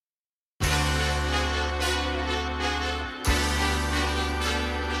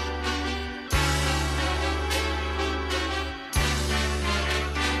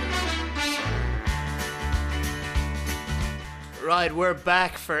Right, we're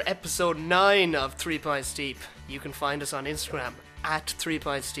back for episode 9 of 3 Pints Deep. You can find us on Instagram at 3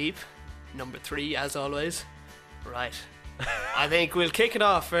 Pints Deep, number 3 as always. Right, I think we'll kick it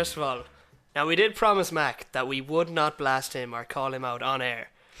off first of all. Now, we did promise Mac that we would not blast him or call him out on air.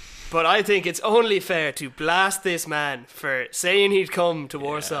 But I think it's only fair to blast this man for saying he'd come to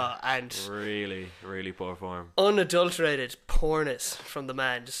Warsaw and... Really, really poor form. Unadulterated poorness from the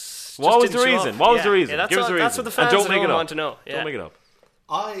man. What was the reason? What was the reason? Yeah, Give us the reason. That's what the fans don't make it up. want to know. Yeah. Don't make it up.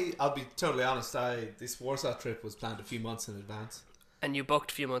 I'll be totally honest. This Warsaw trip was planned a few months in advance. And you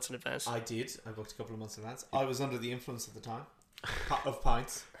booked a few months in advance. I did. I booked a couple of months in advance. I was under the influence at the time of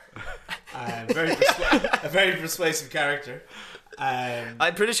pints. A very persuasive character.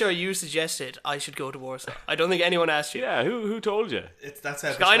 I'm pretty sure you suggested I should go to Warsaw. I don't think anyone asked you. Yeah, who told you? That's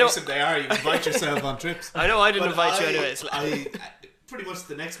how persuasive they are. You invite yourself on trips. I know I didn't invite you anyways. I pretty much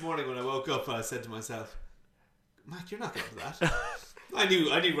the next morning when I woke up, I said to myself, Mac, you're not going to that. I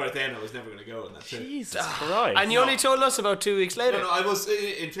knew right then I was never going to go on that trip. Jesus Christ. And you only told us about 2 weeks later. No, I was,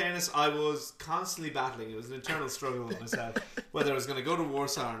 in fairness, I was constantly battling. It was an internal struggle with myself, whether I was going to go to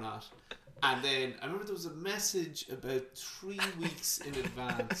Warsaw or not. And then, I remember there was a message about 3 weeks in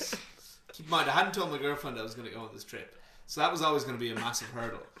advance. Keep in mind, I hadn't told my girlfriend I was going to go on this trip. So that was always going to be a massive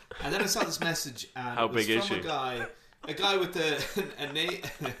hurdle. And then I saw this message, and How it was big is from she? a guy with a name.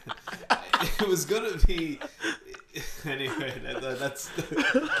 It was going to be... Anyway,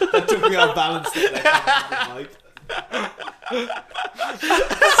 that took me off balance.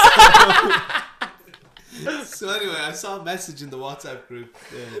 So anyway, I saw a message in the WhatsApp group,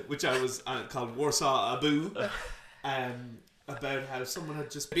 which I was called Warsaw Abu, about how someone had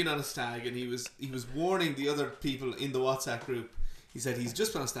just been on a stag, and he was warning the other people in the WhatsApp group. He said he's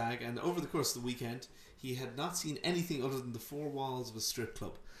just been on a stag, and over the course of the weekend, he had not seen anything other than the 4 walls of a strip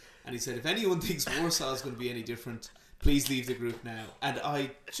club. And he said, if anyone thinks Warsaw is going to be any different, please leave the group now. And I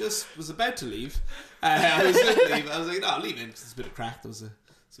just was about to leave. I was going to leave. I was like, no, I'll leave in because it's a bit of crack. There was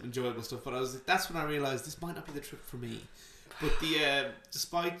some enjoyable stuff. But I was like, that's when I realised this might not be the trip for me. But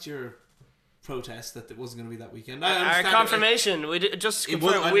despite your protest that it wasn't going to be that weekend, Our confirmation, we did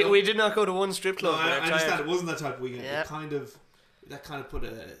we did not go to one strip club. No, I understand it wasn't that type of weekend. Yeah. That kind of put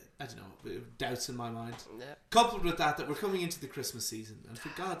doubts in my mind. Yeah. Coupled with that we're coming into the Christmas season, and for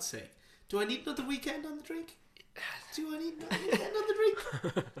God's sake, do I need another weekend on the drink? Do I need another weekend on the drink?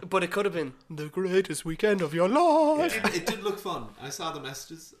 But it could have been the greatest weekend of your life. It did look fun. I saw the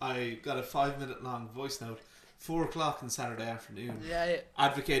messages. I got a 5-minute long voice note, 4 o'clock on Saturday afternoon,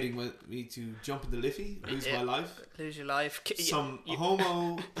 advocating with me to jump in the Liffey, lose my life, lose your life. Some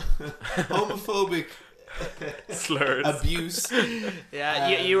homophobic slurs, abuse.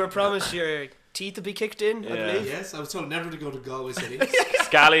 Yeah, you were promised your teeth to be kicked in. I believe. Yes, I was told never to go to Galway City.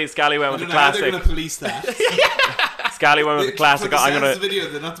 Scally went with the classic. They're going to police that. Scally went with the classic. I'm gonna. The video,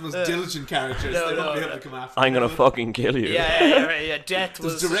 they're not the most diligent characters. They won't be able to come after. I'm gonna fucking kill you. Yeah. Death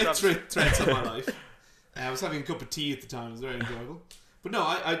was direct threats on my life. I was having a cup of tea at the time. It was very enjoyable. But no,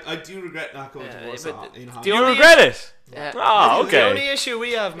 I do regret not going to Warsaw in high. You regret it? Yeah. Oh, okay. The only issue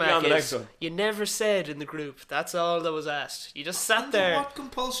we have, Mac, the is you never said in the group. That's all that was asked. You just sat there. What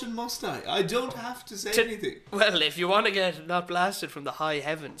compulsion must I? I don't have to say anything. Well, if you want to get not blasted from the high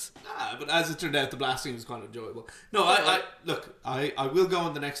heavens. Nah, but as it turned out, the blasting was quite enjoyable. No, I will go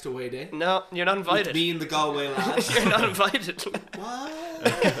on the next away day. No, you're not invited. With me and the Galway lads. You're not invited.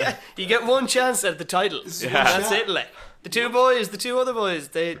 What? You get one chance at the title. That's it, like. The two other boys,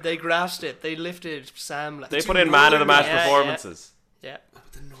 they grasped it. They lifted Sam. Like. They put in man of the match performances. Yeah.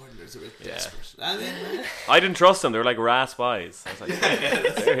 But the Northerners are a bit desperate. I didn't trust them. They were like rat spies. I was like,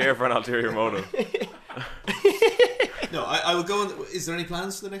 they're here for an ulterior motive. No, I will go on. Is there any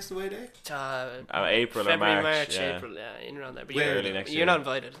plans for the next away day? April February, or March. April, in around there. But early next year. You're not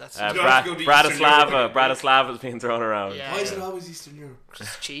invited. That's Bratislava is being thrown around. Yeah, Why is it always Eastern Europe?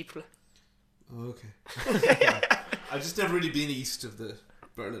 Just cheap. Oh, okay. I've just never really been east of the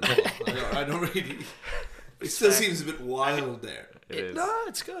Berlin Wall. I don't really. It still seems a bit wild there. It is. No,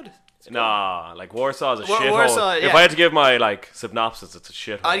 it's good. Nah, like Warsaw's a shithole. Warsaw, If I had to give my synopsis, it's a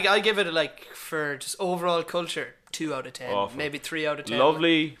shithole. I give it for just overall culture 2 out of 10, Awful. maybe 3 out of 10.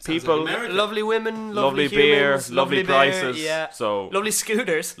 Lovely people, like lovely women, lovely humans, beer, lovely prices. Yeah, so lovely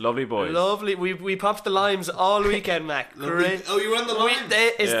scooters, lovely boys. Lovely. We popped the limes all weekend, Mac. Great. Oh, you were on the lime.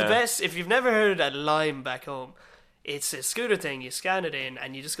 It's the best. If you've never heard of lime back home, it's a scooter thing. You scan it in,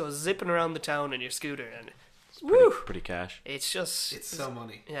 and you just go zipping around the town in your scooter, and pretty cash. It's just it's so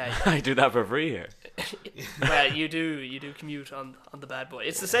money. Yeah, I do that for free here. Well, you do commute on the bad boy.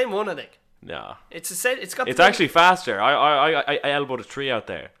 It's the same one, I think. No, It's actually faster. I elbowed a tree out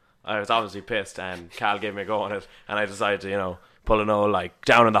there. I was obviously pissed, and Cal gave me a go on it, and I decided to pulling all like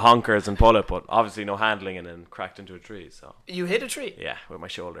down in the honkers and pull it, but obviously no handling and then cracked into a tree. So You hit a tree. yeah, with my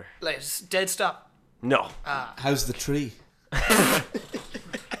shoulder. Like, it's dead stop. No, How's the tree?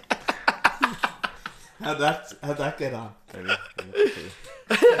 How'd that get on?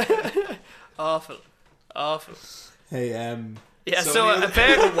 Awful. Hey, Yeah, so so any other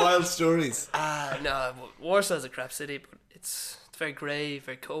apparently... wild stories. No, Warsaw's a crap city, but it's very grey,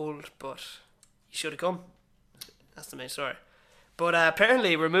 very cold, but you should have come. That's the main story. But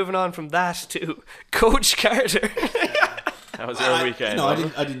apparently we're moving on from that to Coach Carter. that was your weekend. No, I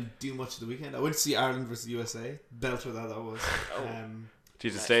wasn't it? didn't do much of the weekend. I went to see Ireland versus USA. Belter that was.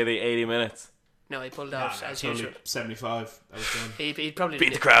 Did you stay the 80 minutes? No, he pulled out as usual. Only 75. I was done. He probably Beat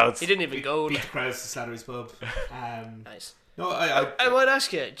didn't- the crowds. He didn't even go. Beat the crowds to Slattery's pub. Nice. No, I I might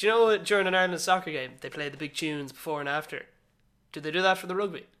ask you, do you know during an Ireland soccer game they play the big tunes before and after? Did they do that for the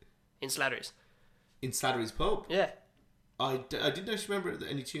rugby in Slattery's? in Slattery's pub. Yeah. I didn't actually remember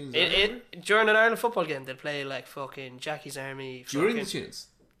any tunes. During an Ireland football game they'd play like fucking Jackie's Army. During the fucking- tunes?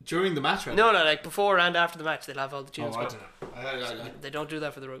 During the match, right? No, like before and after the match they'll have all the Oh, tunes. I put. don't know. They don't do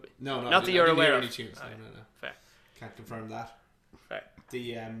that for the rugby. No, Not that you're I didn't aware hear of. any tunes. Okay. No. Fair. Can't confirm that. Fair.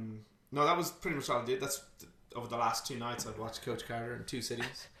 The no, that was pretty much all I did. That's over the last 2 nights I've watched Coach Carter in 2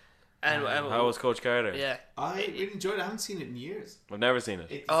 cities. And How was Coach Carter? yeah. I really enjoyed it. I haven't seen it in years. I've never seen it.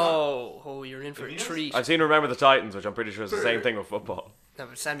 You're in for a Have you treat. I've seen Remember the Titans, which I'm pretty sure is the same thing with football. No,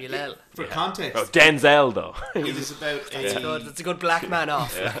 but Samuel L. For context, Oh, Denzel though. it is about That's a good black man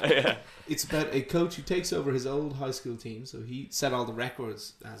off. It's about a coach who takes over his old high school team. So he set all the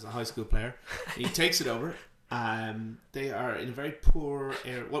records as a high school player. He takes it over. They are in a very poor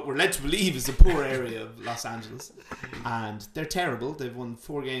area. What we're led to believe is a poor area of Los Angeles, and they're terrible. They've won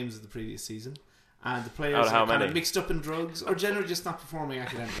 4 games of the previous season, and the players Out of how are kind many? of mixed up in drugs or generally just not performing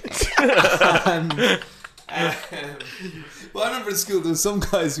academically. Well, I remember in school there were some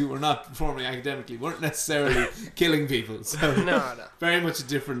guys who were not performing academically, weren't necessarily killing people. So No. very much a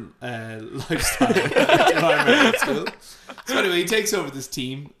different lifestyle environment at school. So anyway, he takes over this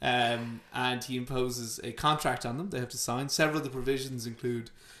team and he imposes a contract on them. They have to sign. Several of the provisions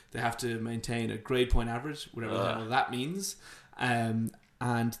include they have to maintain a grade point average, whatever the hell that means, and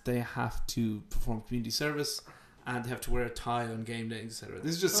they have to perform community service, and they have to wear a tie on game days, etc.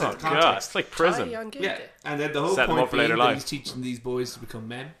 This is just set God, context. it's like prison. Tie on game Yeah, day. and then the whole Set them point up for being later that life. he's teaching these boys to become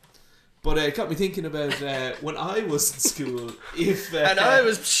men. But it got me thinking about when I was in school, if And I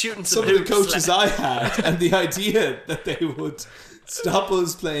was shooting some some of the hoops, coaches like- I had, and the idea that they would stop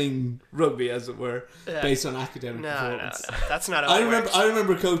us playing rugby, as it were, Yeah. based on academic No, performance. that's not how it works. I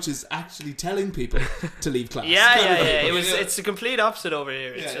remember coaches actually telling people to leave class. Yeah. You know? It's the complete opposite over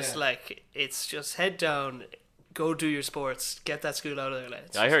here. It's Yeah, just yeah. like it's just head down, go do your sports, get that school out of there,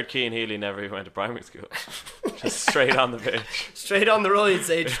 lads. I heard Keane Healy never even went to primary school. Just straight on the pitch. Straight on the roads,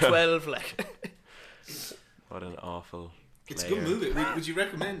 age 12, like. What an awful It's a player. good movie. Would you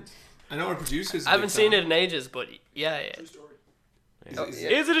recommend? I know our producers. I haven't seen it in ages, but yeah.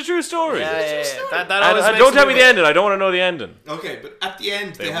 Is it a true story? Yeah. That And, always and makes don't tell me me the ending. I don't want to know the ending. Okay, but at the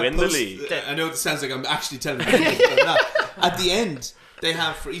end They have win the post- league. I know it sounds like I'm actually telling you, but I'm not. At the end, they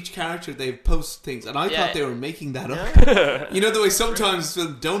have for each character they post things, and I Yeah. thought they were making that up. You know the way sometimes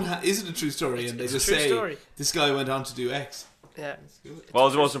film is it a true story, and they It's a just true say story. this guy went on to do X. Yeah. What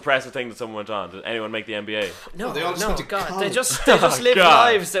was the most impressive thing that someone went on? Did anyone make the NBA? No, they all just no, went to God, college. they just live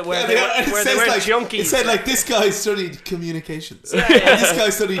God. lives that where Yeah, they and it were says like, junkies. It said like this guy studied communications, Yeah. and this guy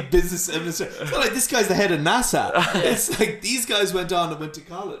studied business administration. It's not like this guy's the head of NASA. It's like these guys went on and went to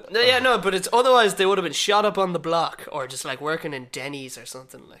college. No, but it's otherwise they would have been shot up on the block or just like working in Denny's or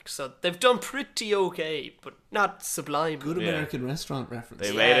something like. So they've done pretty okay, but not sublime. Good Yeah. American restaurant reference.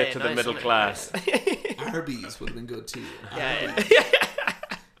 They made it to the nice middle one, class. Arby's would have been good too. Yeah, Arby's.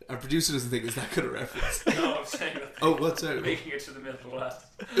 Our producer doesn't think it's that good a reference. No, I'm saying that Oh, what's that? making it to the middle class.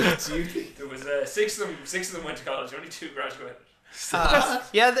 Do you think? There was six of them went to college. Only 2 graduated.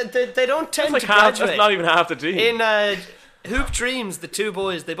 yeah. They don't tend Like to half, graduate. that's not even half the team. In Hoop Dreams, the 2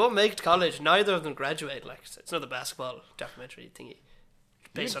 boys they both make it to college. Neither of them graduate. Like it's not a basketball documentary thingy.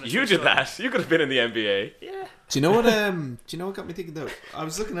 Based on a you true did story. that. You could have been in the NBA. Yeah. Do you know what? Do you know what got me thinking though? I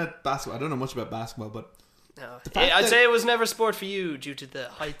was looking at basketball. I don't know much about basketball, but No. fact I'd that- say it was never sport for you due to the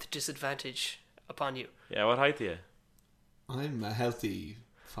height disadvantage upon you. Yeah, what height are you? I'm a healthy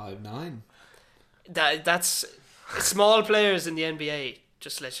 5'9". That's small players in the NBA.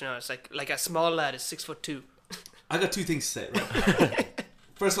 Just to let you know, it's like a small lad is 6'2". I got 2 things to say. Right?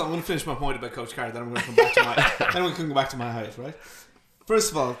 First of all, I'm going to finish my point about Coach Carter. Then I'm going to come back to my. Then I'm going to come back to my height. Right.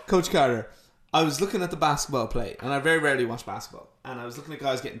 First of all, Coach Carter. I was looking at the basketball play, and I very rarely watch basketball. And I was looking at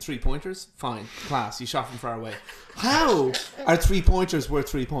guys getting 3-pointers. Fine, class. You shot from far away. How are 3-pointers worth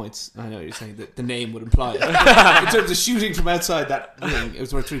 3 points? I know you're saying that the name would imply it. In terms of shooting from outside that ring, it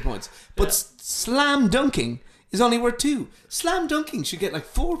was worth 3 points. But slam dunking is only worth 2. Slam dunking should get like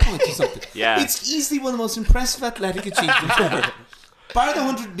 4 points or something. Yeah. It's easily one of the most impressive athletic achievements ever. Bar the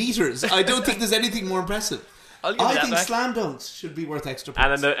 100 meters, I don't think there's anything more impressive. I'll give I that think back. slam dunks should be worth extra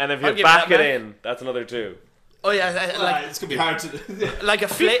points. And if I'll you give back that it back. in, that's another 2. Oh yeah, like It's gonna be hard to. like a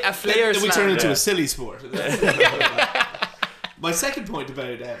flare Then we slam. turn into Yeah. a silly sport. My second point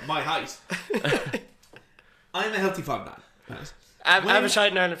about my height. I'm a healthy 5'9". Right? Average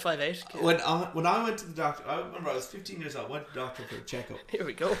height in Ireland 5'8". When I went to the doctor, I remember I was 15 years old. Went to the doctor for a checkup, Here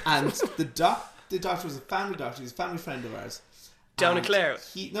we go. and the doctor was a family doctor. He's a family friend of ours. Down in And Clare?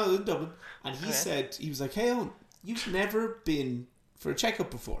 No, in Dublin. And he Okay. said, he was like, "Hey, Owen, you've never been for a checkup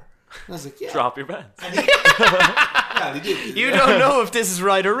before." And I was like, "Yeah." Drop your pants. And yeah, he did. You don't know if this is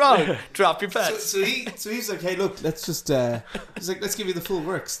right or wrong. Drop your pants. So he's like, "Hey, look, let's just." He's like, "Let's give you the full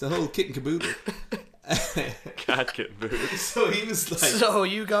works, the whole kit and caboodle." Cat getting booed. So he was like, So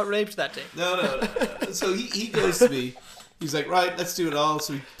you got raped that day. No. So he goes to me. He's like, "Right, let's do it all."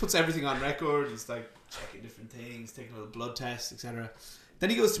 So he puts everything on record. He's like checking different things, taking all the blood tests, etc. Then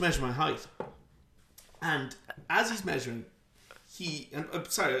he goes to measure my height, and as he's measuring,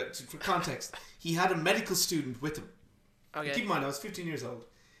 for context, he had a medical student with him. Okay. Keep in mind, I was 15 years old,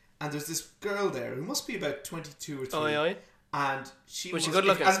 and there's this girl there who must be about 22 or 3. Oi. And she Was she good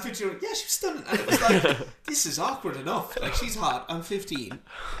looking? As a 15-year-old, yeah, she was stunning. And it was like, this is awkward enough. Like, she's hot. I'm 15,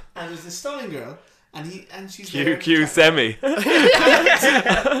 and there's this stunning girl, and she's there. QQ semi.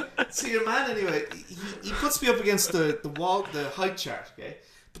 So your man, anyway, he puts me up against the wall, the height chart. Okay,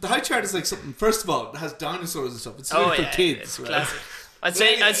 but the height chart is like something. First of all, it has dinosaurs and stuff. It's for kids. It's Right? classic.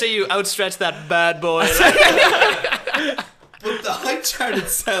 I'd say you outstretch that bad boy. But the height chart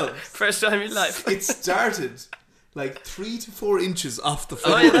itself, First time in your life. it started like 3 to 4 inches off the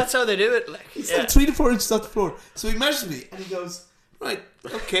floor. Oh yeah, that's how they do it. Like, He yeah. said 3 to 4 inches off the floor. So he measures me and he goes, "Right,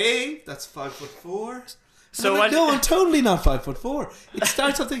 okay, that's 5'4". So So I'm like, what- "No, I'm totally not 5'4". It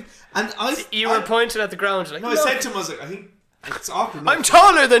starts something, and You were pointing at the ground. Like, No, I said to him, I was like, "I think it's awkward." I'm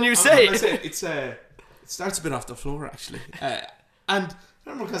taller than you I say. said, it starts a bit off the floor actually. And I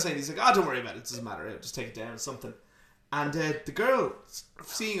remember kind of saying, he's like, "Oh, don't worry about it. It doesn't matter. Just take it down or something." And the girl,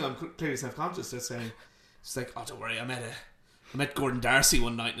 seeing I'm clearly self-conscious, is saying, she's like, "Oh, don't worry. I met Gordon Darcy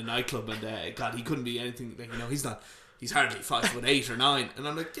one night in a nightclub, and God, he couldn't be anything like, he's hardly 5'8" or 9." And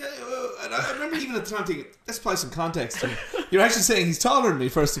I'm like, "Yeah." And I remember even at the time thinking, let's apply some context to him. You're actually saying he's taller than me,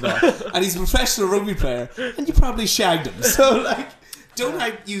 first of all, and he's a professional rugby player, and you probably shagged him. So like, don't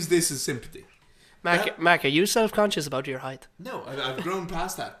I use this as sympathy? Mac, are you self-conscious about your height? No, I've grown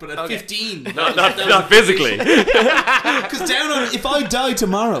past that. But at Okay. 15, Not physically. because if I die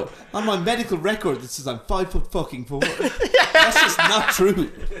tomorrow, on my medical record that says I'm 5'4". That's just not true.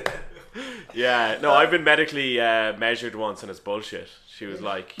 Yeah, no, I've been medically measured once and it's bullshit. She was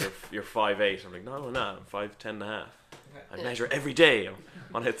like, you're 5'8". I'm like, no, I'm not. I'm 5'10 and a half. I measure every day.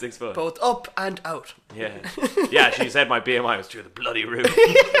 I'm hit 6 foot. Both up and out. Yeah, she said my BMI was through the bloody roof.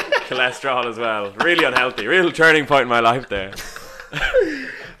 Cholesterol as well. Really unhealthy. Real turning point in my life there.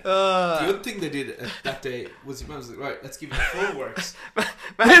 The other thing they did that day was your mum was like, "Right, let's give you the full works."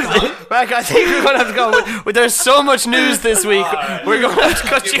 Mac, I think we're going to have to go. There's so much news this week. We're going to have to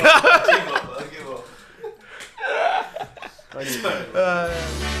cut you out. I'll give up.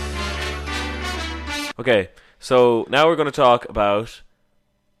 Okay, so now we're going to talk about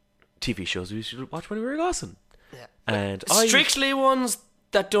TV shows we should watch when we were Gossin. Yeah. And Strictly ones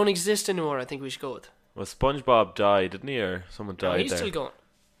that don't exist anymore, I think we should go with. Well, SpongeBob died, didn't he? Or someone No, died he's there. still going.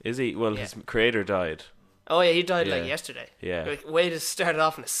 Is he? Well, Yeah. his creator died. Oh yeah, he died like Yeah. yesterday. Yeah. Like, way to start it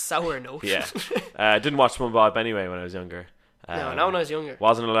off on a sour note. Yeah. I didn't watch SpongeBob anyway when I was younger. No, not when I was younger.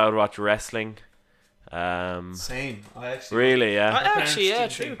 Wasn't allowed to watch wrestling. Same. I actually Really, yeah. Actually, yeah,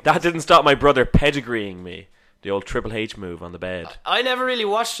 true. That didn't stop my brother pedigreeing me. The old Triple H move on the bed. I never really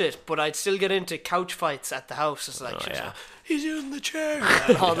watched it, but I'd still get into couch fights at the house. It's like, yeah. he's in the chair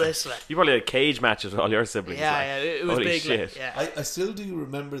and all this. Like, You probably had cage matches with all your siblings. yeah, like. yeah, it was Holy big. shit. Like, yeah. I still do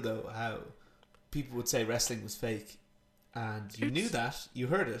remember though how people would say wrestling was fake, and you knew that, you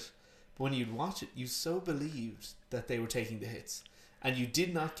heard it, but when you'd watch it, you so believed that they were taking the hits, and you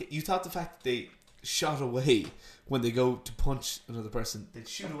did not get. You thought the fact that they shot away when they go to punch another person, they'd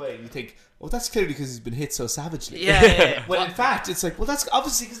shoot away, and you think, "Oh, that's clearly because he's been hit so savagely." Yeah. When in fact, it's like, well, that's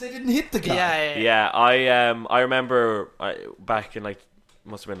obviously because they didn't hit the guy. Yeah. Yeah, I remember back in like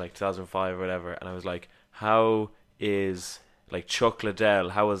must have been like 2005 or whatever, and I was like, how is like Chuck Liddell,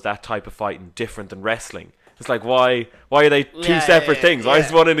 how is that type of fighting different than wrestling? It's like, why are they two separate things? Why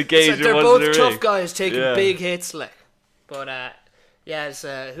is one in a cage So and they're one's both in a tough ring? guys taking Yeah. big hits, like. But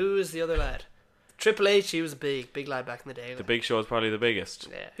who is the other lad? Triple H. He was a big lad back in the day. The Like. Big Show is probably the biggest.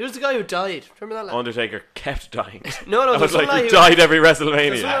 Yeah. Who's the guy who died? Remember that lad? Undertaker kept dying. No, I was there's one like, lad he who died every there's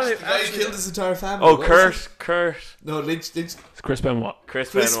WrestleMania. one The guy who killed his entire family. Oh, what was Kurt. it? No, Lynch. It's Chris Benoit. Chris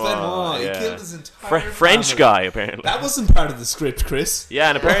Chris Benoit. Benoit. Yeah. He killed his entire French family. guy, apparently. That wasn't part of the script, Chris. Yeah,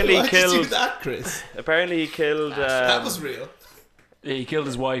 and apparently Why he did you do killed. that, Chris? Apparently he killed. That was real. He killed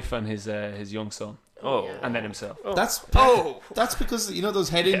his wife and his young son, Oh, and then himself. That's because you know those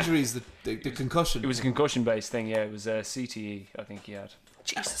head injuries, the concussion. It was a concussion-based thing. Yeah, it was CTE. I think he had.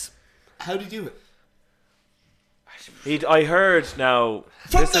 Jesus. How do you do it? I heard now.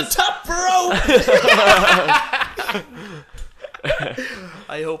 From this the is- top rope.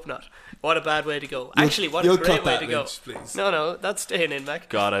 I hope not. What a bad way to go. Actually, what a You'll great cut way that, to go. Lynch, please. No, that's staying in, Mac.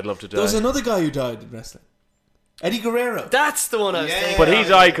 God, I'd love to die. There was another guy who died in wrestling. Eddie Guerrero. That's the one I was Yeah. thinking. But he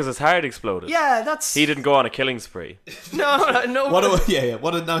died because his heart exploded. Yeah, that's He didn't go on a killing spree. no.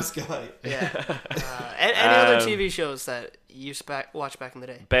 What a nice guy. Yeah. Any other Um, TV shows that you used to watch back in the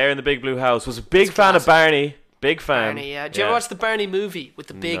day? Bear in the Big Blue House. Was a big It's fan of classic. Barney. Big fan. Barney, yeah. Did you ever watch the Barney movie with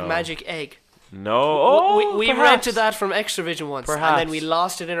the big No. magic egg? No. Oh, we perhaps. rented that from Extravision once, and Perhaps. then we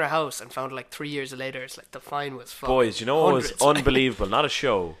lost it in our house and found it like 3 years later. It's like the fine was fucked. Boys, you know what was Hundreds. unbelievable? Not a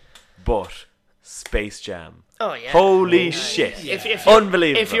show, but Space Jam. Oh yeah. Holy shit. If you're-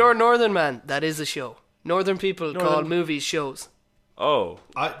 Unbelievable. If you're a northern man, that is a show. Northern people call Northern- movies shows. Oh.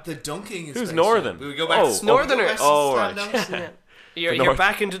 The dunking is Who's Space northern? Jam. We go back Oh. to Northerners. Oh, Slam right. dunks. You're North-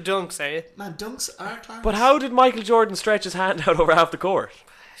 back into dunks, are you? Man, dunks are class. But how did Michael Jordan stretch his hand out over half the court?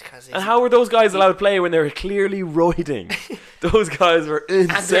 'Cause he's- And how were those guys allowed to play when they were clearly roiding? Those guys were and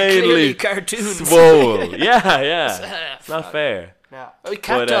they're clearly insanely cartoons. swole. Yeah. It's not fair. No. Oh,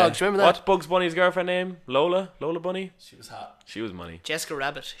 Cat But, Dogs, remember that? What's Bugs Bunny's girlfriend name? Lola? Lola Bunny? She was hot. She was money. Jessica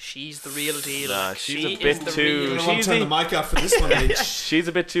Rabbit. She's the real deal. Nah, she's She a bit is the too- real- You don't want She's to turn the- the mic off for this one, Lynch. She's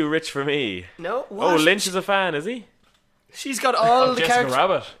a bit too rich for me. No. What? Oh, Lynch is a fan, is he? She's got all the Jessica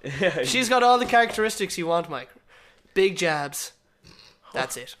characteristics. Rabbit. She's got all the characteristics you want, Mike. Big jabs.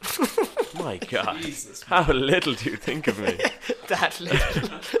 That's it. My God. Jesus. How little do you think of me? That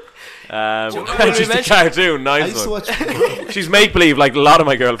little. She's a mentioned- cartoon, I nice used to one. watch. She's make-believe like a lot of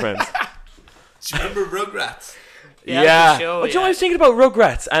my girlfriends. Do you remember Rugrats? Yeah, the show, But you know, yeah. I was thinking about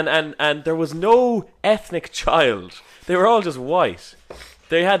Rugrats, and there was no ethnic child. They were all just white.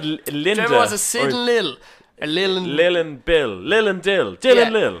 They had Linda. There was a Sid or and Lil. Or Lil and... Lil and Bill. Lil and Dill. Dill Yeah.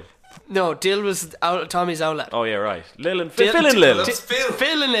 and Lil. No, Dill was Tommy's outlet. Oh, yeah, right. Lil and Dill- Phil and Dill- Lil. That's Phil.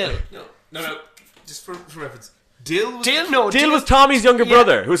 Phil and Lil. No. Just for reference. Dill was Dill, no. Dill was Tommy's younger Yeah.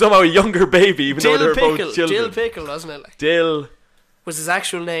 brother, who was somehow a younger baby, even though they Dill were Pickle. both children. Dill Pickle, wasn't it? Like, Dill. was his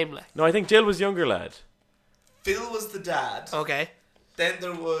actual name, like. No, I think Dill was younger lad. Phil was the dad. Okay. Then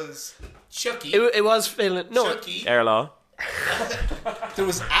there was Chucky. It was Phil and... No. Chucky. Erlaw. There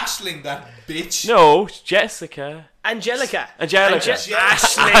was Ashling, that bitch. No, Jessica. Angelica. Angelica.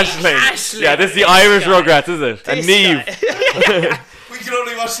 Ashling. Ashling. Yeah, this is the Irish guy. Rugrats, is it? And This Neve. guy. We can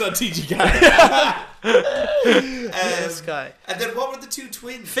only watch it on TG Guy. This guy. And then what were the two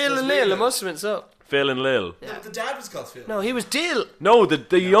twins? Phil and Lil, it must have been so. Phil and Lil. No, but the dad was called Phil. No, he was Dill. No,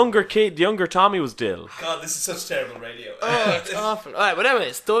 the younger kid, the younger Tommy was Dill. God, this is such terrible radio. Oh, it's awful. Alright, but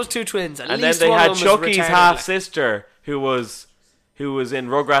anyways, those two twins. At And then least they one had of them was Chucky's retarded, half like. sister, who was in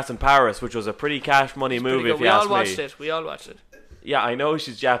Rugrats in Paris, which was a pretty cash money Pretty movie, good. if you We all ask watched me. it. We all watched it. Yeah, I know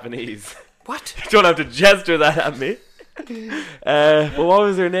she's Japanese. What? You don't have to gesture that at me. But what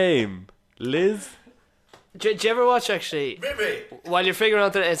was her name? Liz? Did you ever watch, actually, Riri. while you're figuring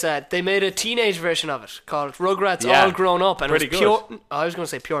out that it's they made a teenage version of it called Rugrats Yeah. All Grown Up, and Pretty it was good. pure. I was going to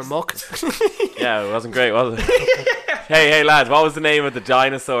say pure muck. Yeah, it wasn't great, was it? hey, lads, what was the name of the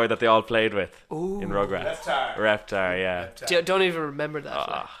dinosaur that they all played with in Rugrats? Reptar. Reptar, yeah. Don't even remember that. like.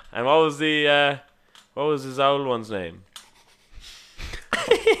 Ah, and what was his old one's name?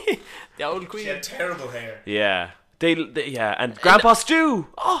 The old She queen. had terrible hair. Yeah. Yeah, and Grandpa Stu.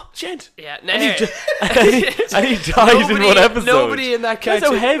 Oh, shit. Yeah, And he, nah. and he died in one episode. Nobody in that That's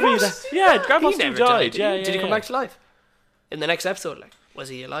cartoon. so heavy. Yeah, Grandpa He Stu never died. did Yeah, he? Did he come yeah. back to life in the next episode? Like, was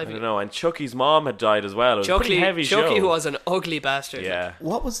he alive? I again? don't know. And Chucky's mom had died as well. It was a pretty heavy Chucky show. was an ugly bastard. Yeah.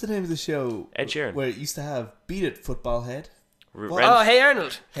 What was the name of the show? Ed Sheeran. Where it used to have Beat It Football Head. Ren- Oh, hey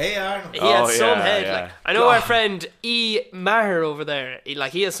Arnold. Hey Arnold. He Oh, had some yeah, head. yeah. Like, I know our friend E. Maher over there.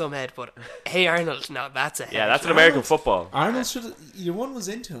 He has some head, but hey Arnold, now that's a head. yeah, that's an American football. Arnold should. Your one was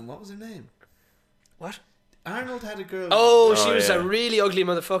into him. What was her name? What? Arnold had a girl. Oh, she was yeah. a really ugly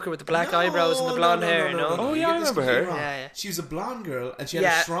motherfucker with the black eyebrows and the blonde hair, no? Oh, yeah, You I get this remember her. completely wrong. Yeah. She was a blonde girl, and she had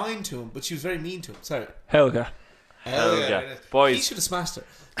Yeah. a shrine to him, but she was very mean to him. Sorry. Helga. Helga. Boys. He should have smashed her.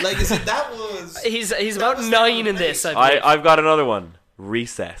 Like, is it that was... He's about was 9 in the this, I believe. I've got another one.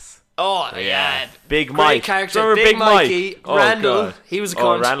 Recess. Oh, yeah. Big Great Mike. character. Remember Big Big Mikey. Mike? Oh, Randall. God. He was a Oh,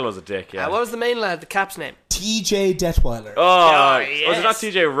 cunt. Randall was a dick, yeah. What was the main lad, the cap's name? T.J. Detweiler. Oh, was yes. it not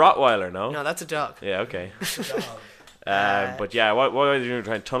TJ Rottweiler, no? No, that's a dog. Yeah, okay. But yeah, what were you doing?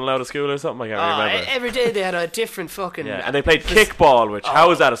 Trying to tunnel out of school or something? I can't remember. Every day they had a different fucking... Yeah, and they played kickball, which, how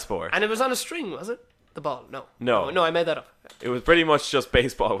was that a sport? And it was on a string, was it? The ball? No. No. No, I made that up. It was pretty much just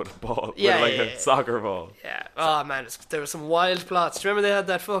baseball with a ball. Yeah, with like yeah, a yeah. soccer ball. Yeah. Oh, man, there were some wild plots. Do you remember they had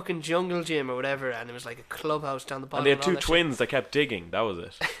that fucking jungle gym or whatever, and it was like a clubhouse down the bottom? And they had all two that shit? twins that kept digging. That was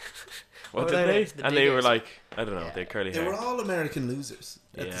it. What were did they? they? The And they were diggers. like, I don't know, they had curly They hair. were all American losers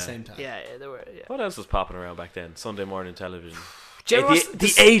at Yeah. the same time. Yeah, they were, yeah. What else was popping around back then? Sunday morning television. Do you ever watch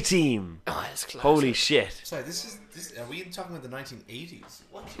The A-Team. Oh, it's classic. Holy shit. Sorry, are we talking about the 1980s?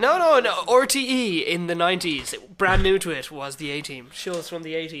 What? No. RTE in the 90s, brand new to it, was the A-Team. Shows from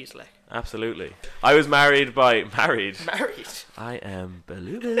the 80s, like. Absolutely. I was married. Married. I am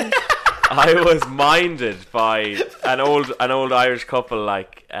beloved. I was minded by an old Irish couple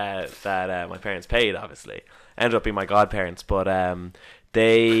like that my parents paid, obviously. Ended up being my godparents, but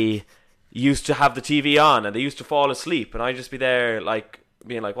they used to have the TV on and they used to fall asleep, and I'd just be there like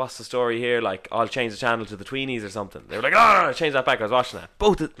being like, what's the story here? Like, I'll change the channel to the Tweenies or something. They were like, oh, no, change that back. I was watching that.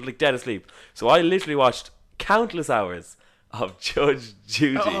 Both like dead asleep. So I literally watched countless hours of Judge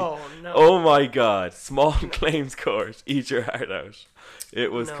Judy. Oh, no. Oh my God. Small claims court. Eat your heart out.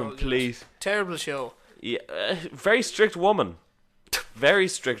 It was No, complete. Terrible show. Yeah, very strict woman. Very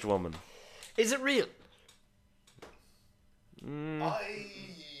strict woman. Is it real?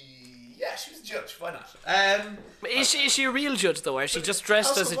 Yeah, she was a judge. Why not? Is she a real judge, though, or is she just dressed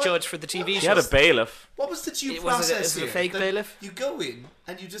Also, as a what- judge for the TV She show? had a bailiff. What was the due Was it a- process is it a here? fake That bailiff? You go in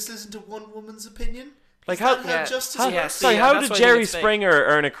and you just listen to one woman's opinion? Like Is how? that Yeah. justice How- works? yeah, Sorry, Yeah, how that's did why Jerry it's fake. Springer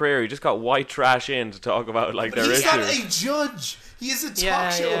earn a career? He just got white trash in to talk about like But their he's not a issues. judge. He is a talk Yeah,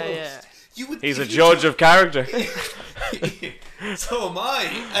 show yeah, host. yeah. You would, He's if a you judge took- of character. So am I.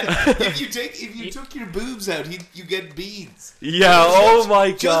 And if you took your boobs out, you get beads. Yeah. Oh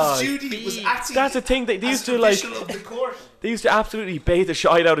my Judge God. Judy was Beads. acting. That's the thing. They as used an to like. official of the court. They used to absolutely bait the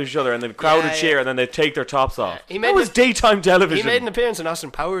shite out of each other, and then the crowd would Yeah, cheer, yeah. and then they'd take their tops off. He made That was an- daytime He television. made an appearance in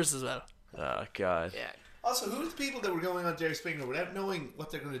Austin Powers as well. Oh God. Yeah. Also, who are the people that were going on Jerry Springer without knowing what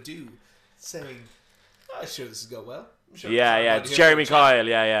they're going to do, saying, "Oh, I'm sure this will go well." I'm sure Yeah, this yeah. will It's go Jeremy well." Kyle.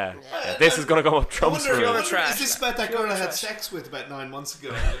 Yeah. This is gonna go up I Trump's wonder, room. trash, is this about that girl I had trash. sex with about 9 months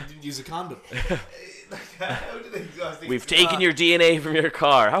ago and didn't use a condom? How do they guys think We've it's taken gone? your DNA from your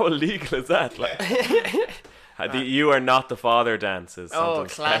car. How illegal is that? Like, you are not the father dance is Oh,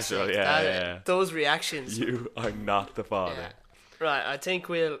 something classic. special. Yeah. Those reactions. You are not the father. Yeah. Right, I think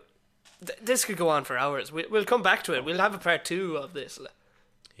we'll... this could go on for hours. We'll come back to it. We'll have a part 2 of this.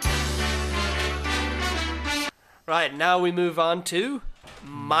 Right, now we move on to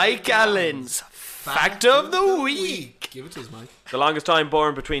Mike Allen's Fact of the Week. Give it to us, Mike. The longest time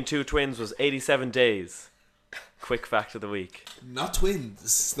born between two twins was 87 days. Quick fact of the week. Not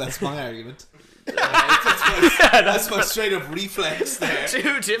twins. That's my argument. That's my straight up reflex there.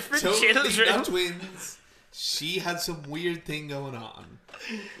 2 different Totally children. not twins. She had some weird thing going on.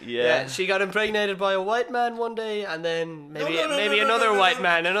 Yeah, she got impregnated by a white man one day, and then maybe No, another white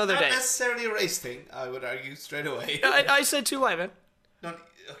man another Not day. necessarily a race thing, I would argue straight away. I said 2 white men. Not,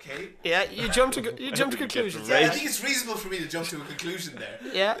 okay. Yeah, you jumped to conclusions. Yeah, I think it's reasonable for me to jump to a conclusion there.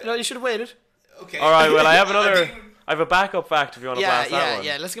 Yeah, no, you should have waited. Okay. All right. Well, I have I another. think- I have a backup fact if you want to blast that one.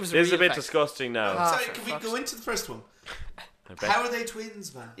 Yeah. Let's give us a This is a real bit fact. disgusting now. Ah, Sorry, for can we fuck's go into the first one? I bet. How are they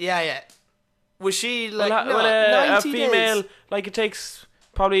twins, man? Yeah. Was she like Well, a 90 female, days? like it takes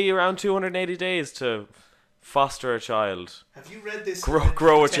probably around 280 days to foster a child. Have you read this? Grow a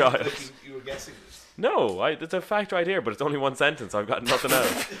Pretend child. like you were guessing this. No, it's a fact right here, but it's only one sentence. I've got nothing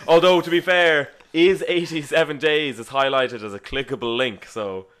else. Although, to be fair, is 87 days is highlighted as a clickable link,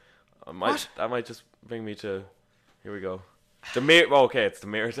 so that might just bring me to. Here we go. It's the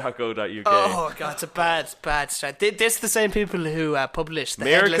mirror.co.uk. Oh god, it's a bad start. This the same people who published the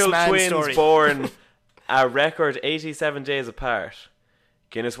Headless Miracle Man twins story. born a record 87 days apart.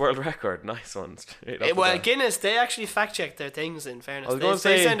 Guinness World Record. Nice one. Straight off the Well, bat. Guinness, they actually fact check their things. In fairness, I was they gonna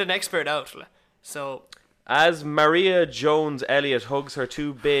say- send an expert out. So As Maria Jones Elliott hugs her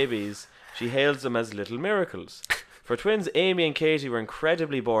 2 babies, she hails them as little miracles. For twins Amy and Katie were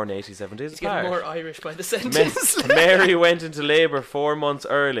incredibly born 87 days it's getting apart. more Irish by the sentence. Mary went into labour 4 months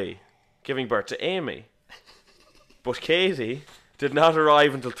early, giving birth to Amy. But Katie did not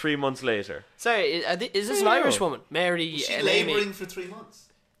arrive until 3 months later. Sorry, is this an Yeah. Irish woman? Mary Was she and Amy. labouring for 3 months?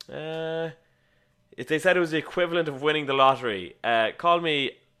 They said it was the equivalent of winning the lottery. Call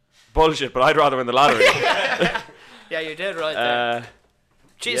me bullshit, but I'd rather win the lottery. Yeah, you did right there.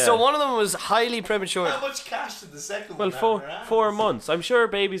 Gee, yeah. so one of them was highly premature. How much cash did the second Well, one have in four their hands? 4 months. I'm sure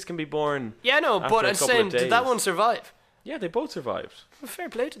babies can be born. Yeah, no, After but a I'm couple saying, of did that days. one survive? Yeah, they both survived. Well, fair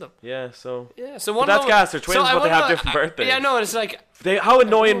play to them. Yeah, so Yeah, so one But of that's them, gas, they're twins, I but they wonder- have different birthdays. Yeah, no, it's like how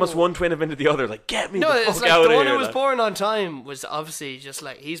annoying must one twin have been to the other? Like, get me no, the it's fuck like out the of one here. who was like. born on time was obviously just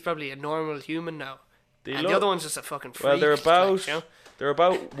like he's probably a normal human now, They and look- the other one's just a fucking freak. Well, they're about like, you know? they're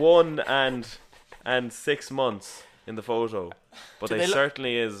about 1 and 6 months in the photo, but Do there they look-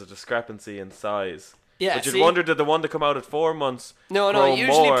 certainly is a discrepancy in size. Yeah, But you'd see? wonder, did the one to come out at 4 months No, grow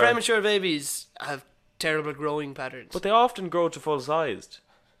usually more? premature babies have terrible growing patterns. But they often grow to full sized.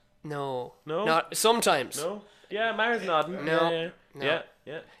 No, No? not sometimes. No? Yeah, Mara's nodding. No. Yeah, No. yeah,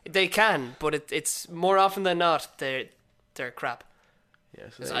 yeah. They can, but it's more often than not they're crap. Yeah,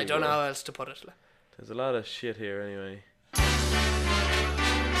 so I don't know how else to put it. There's a lot of shit here anyway.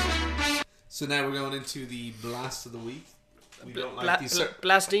 So now we're going into the blast of the week. We don't like Bla- these bla-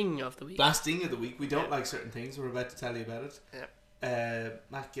 blasting of the week. blasting of the week. We don't like certain things. We're about to tell you about it. Yeah.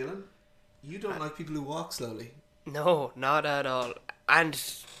 Matt Gillen, you don't like people who walk slowly. No, not at all. And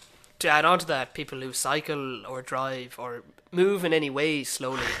to add on to that, people who cycle or drive or move in any way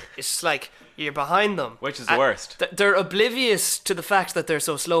slowly, it's like you're behind them. Which is the and worst. They're oblivious to the fact that they're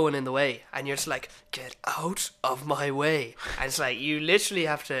so slow and in the way. And you're just like, get out of my way. And it's like, you literally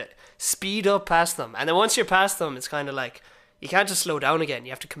have to speed up past them. And then once you're past them, it's kind of like, you can't just slow down again.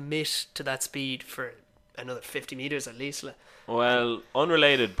 You have to commit to that speed for another 50 meters at least. Like. Well,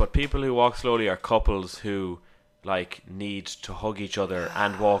 unrelated, but people who walk slowly are couples who like need to hug each other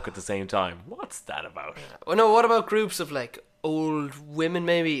and walk at the same time. What's that about? Well, no, what about groups of like old women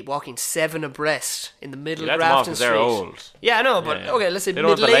maybe walking 7 abreast in the middle You of let them off Grafton 'cause Street? they're old. Yeah, I know, but Yeah, yeah. okay, let's say They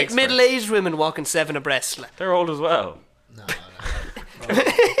don't have the legs for it. middle-aged women walking 7 abreast. Like. They're old as well. No.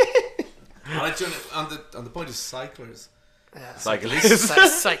 on the point of cyclers.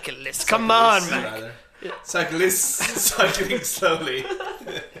 Cyclists. Cyclists, come on, man. Rather. Cyclists cycling slowly.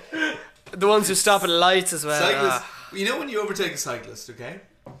 The ones who stop at lights as well. Cyclists. Ah. You know when you overtake a cyclist, okay?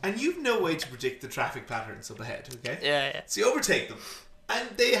 And you've no way to predict the traffic patterns up ahead, okay? Yeah. So you overtake them, and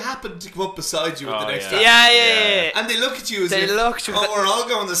they happen to come up beside you with Oh, the next yeah. traffic. Yeah. And they look at you as They if, look at you with we're all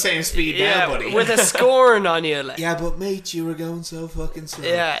going the same speed now, buddy. with a scorn on you, like. Yeah, but mate, you were going so fucking slow.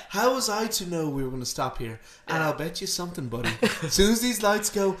 Yeah. How was I to know we were going to stop here? And I'll bet you something, buddy. As soon as these lights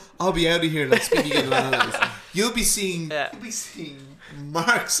go, I'll be out of here like Speedy Gonzales. You'll be seeing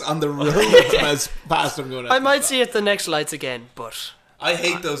marks on the road as fast I'm going. I might see it the next lights again, but I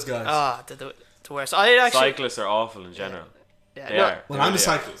hate those guys. the worst. I actually. Cyclists are awful in general. Yeah, They no, are. Well, They I'm a really are.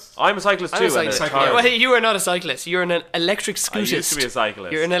 cyclist. I'm a cyclist I'm too. a and cyclist. they're cyclist. Yeah, tired. well, you are not a cyclist. You're an electric I scooter. used to be a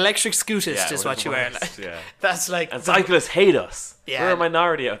cyclist. You're an electric scooter, Yeah, is we're what the you are. worst, Like. yeah. That's like. And cyclists hate us. Yeah. We're a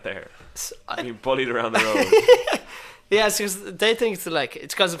minority out there. Being bullied around the road. Yeah, it's because they think it's like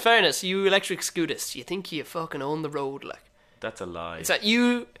it's because in fairness, you electric scooters, you think you fucking own the road, like That's a lie. it's like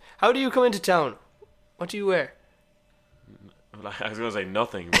you. How do you come into town? What do you wear? Well, I was going to say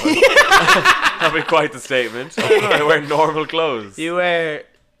nothing, but that'd be quite the statement. I wear normal clothes. You wear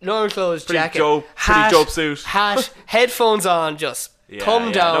normal clothes, Pretty jacket, dope- hat, pretty dope suit. hat, headphones on, just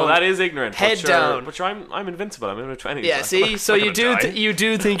thumb down. No, that is ignorant. head but down. But sure, I'm invincible. I'm in my 20s. Yeah, I'm see, not so you gonna do die. you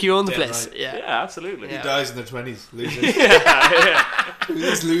do think you own the Yeah, place? right. Yeah. Yeah, absolutely. Who Yeah. dies in their 20s? Losers.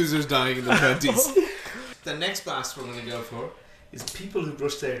 These losers dying in their 20s. The next blast we're going to go for is people who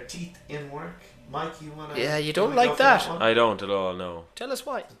brush their teeth in work. Mike, you want to? Yeah, you don't like that. I don't at all, no. Tell us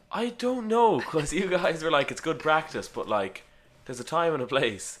why. I don't know, because you guys were like, it's good practice, but like, there's a time and a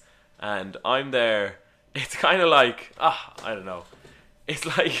place, and I'm there. It's kind of like, I don't know. It's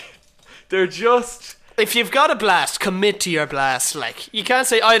like, they're just... If you've got a blast, commit to your blast. Like you can't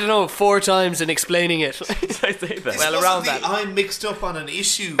say I don't know 4 times in explaining it. I say that. Well, around the that. I'm mixed up on an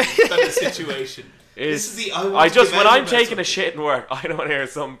issue kind of situation. This is the when when I'm taking a shit in work, I don't want to hear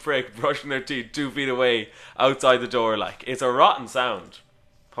some prick brushing their teeth 2 feet away outside the door. Like, it's a rotten sound.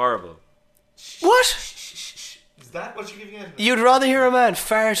 Horrible. What? Is that what you're giving out? You'd rather hear a man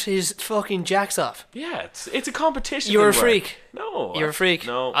fart his fucking jacks off? Yeah, it's a competition. You're in a work. freak. No. You're a freak.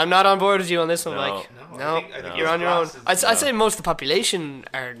 No. I'm not on board with you on this one, No. Mike. No, I think You're on your own. blast is- I'd say most of the population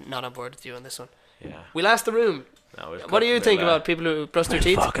are not on board with you on this one. Yeah. We'll ask the room. No, we've What cut do you the think middle about people who brush their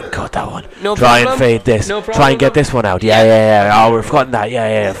teeth? Fucking cut that one. No Try problem? and fade this. No Try problem? and get this one out. Yeah. Oh, we're cutting that.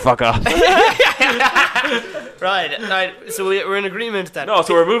 Yeah. Fuck off. Right. So we're in agreement that. No,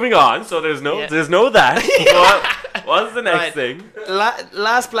 so we're moving on. So there's no Yeah. that. What's the next Right. thing?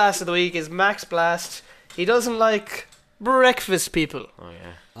 Last blast of the week is Max Blast. He doesn't like breakfast people. Oh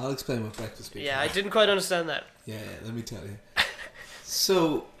yeah. I'll explain what breakfast people Yeah, are. I didn't quite understand that. Yeah, let me tell you.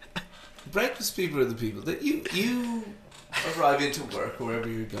 So, breakfast people are the people that you arrive into work wherever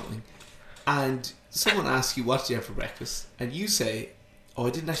you're going, and someone asks you what do you have for breakfast, and you say, "Oh, I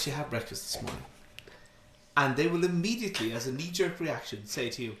didn't actually have breakfast this morning," and they will immediately, as a knee-jerk reaction, say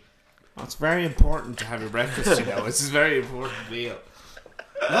to you, "Oh, it's very important to have your breakfast. You know, it's a very important meal."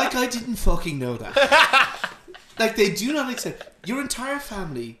 Like I didn't fucking know that. Like they do not accept. Your entire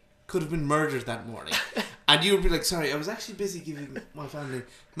family could have been murdered that morning, and you would be like, "Sorry, I was actually busy giving my family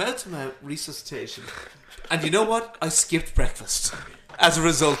mouth-to-mouth resuscitation, and you know what? I skipped breakfast as a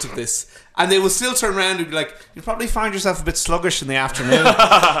result of this." And they will still turn around and be like, "You probably find yourself a bit sluggish in the afternoon."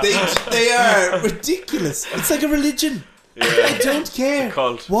 they are ridiculous. It's like a religion. I don't care.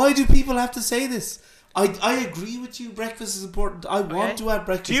 Cult. Why do people have to say this? I agree with you. Breakfast is important. I want to have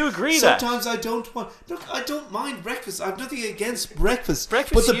breakfast. Do you agree that? Sometimes I don't want. Look, I don't mind breakfast. I have nothing against breakfast.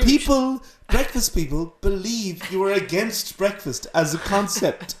 Breakfast's but the huge. breakfast people, believe you are against breakfast as a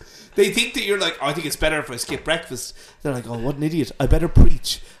concept. They think that you're like, "Oh, I think it's better if I skip breakfast." They're like, "Oh, what an idiot! I better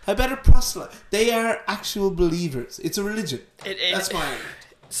preach. I better proselyte." They are actual believers. It's a religion. That's my argument.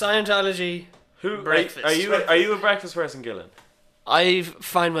 Scientology. Who Breakfast. Are you a breakfast person, Gillen? I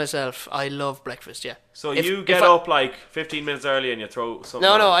find myself, I love breakfast, yeah. So If- you if get I- up like 15 minutes early and you throw something.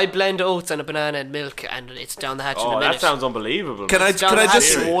 No, on. I blend oats and a banana and milk, and it's down the hatch in a Oh, minute. that sounds unbelievable. Can I man. John just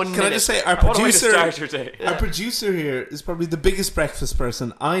has it in 1 can I minute. just say our What a way to producer start your day. our producer here is probably the biggest breakfast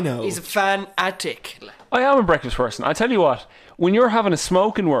person I know. He's a fanatic. I am a breakfast person. I tell you what, when you're having a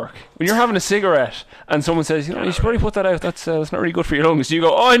smoke in work, when you're having a cigarette, and someone says, "You know, you should probably put that out. That's not really good for your lungs." You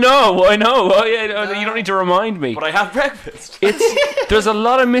go, "Oh, I know. Oh yeah. You don't need to remind me." But I have breakfast. There's a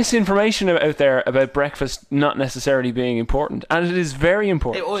lot of misinformation out there about breakfast not necessarily being important, and it is very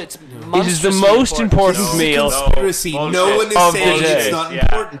important. Oh, it's It is the monstrously most important It's a meal. conspiracy. No, No one is bullshit. saying it's Bullshit, not yeah.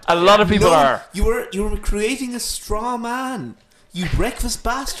 important. A lot of people No, are. You're creating a straw man. You breakfast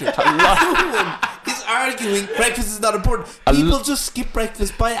bastard. No one is arguing breakfast is not important. People just skip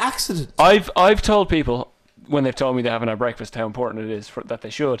breakfast by accident. I've told people when they've told me they haven't had breakfast how important it is that they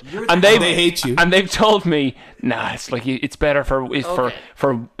should, and they hate you. And they've told me, "Nah, it's like it's better for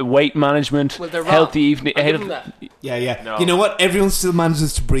weight management, Well, they're wrong. healthy evening." I'll give them that. Yeah. No. You know what? Everyone still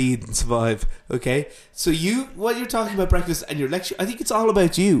manages to breathe and survive. Okay, so what you're talking about breakfast and your lecture, I think it's all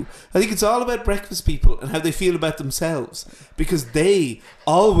about you. I think it's all about breakfast people and how they feel about themselves because they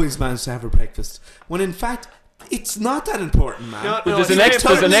always manage to have a breakfast when in fact it's not that important, man. No, There's you a next. can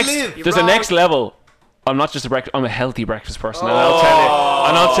There's a totally next. live. There's a wrong. next level. I'm not just a breakfast. I'm a healthy breakfast person, and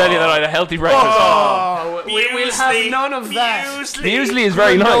I'll tell you that I'm a healthy breakfast. Oh, we'll have none of that. Muesli is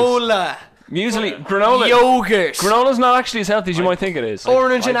very nice. Granola, Granola. yogurt, Granola's not actually as healthy as you might think it is.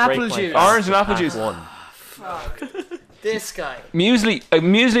 orange and I break apple my juice. fast Orange and with apple half juice. one. This guy.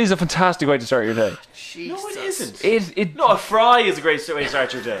 Muesli is a fantastic way to start your day. No, No, it isn't. It No, a fry is a great way to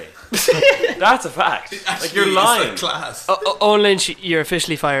start your day. That's a fact. Like you're Actually, lying. it's like class. Owen Lynch, you're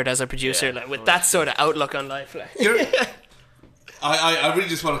officially fired as a producer, like, with that sort of outlook on life. Like. You're- I really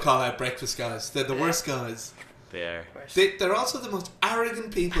just want to call out breakfast guys. They're the worst guys. There. They're also the most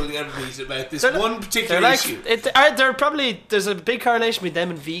arrogant people you ever meet about this They're one particular They're like, issue. they're probably, there's a big correlation with them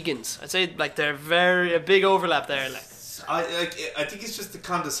and vegans. I'd say like they're a big overlap there. Like, I think it's just the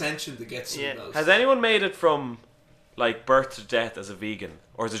condescension that gets you Yeah. the most. Has anyone made it from like birth to death as a vegan,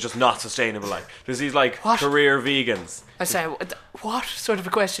 or is it just not sustainable? Like there's these like What? career vegans. I say, what sort of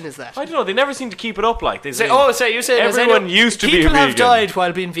a question is that? I don't know. They never seem to keep it up. Like they say. So you're saying everyone used to be a people have vegan. died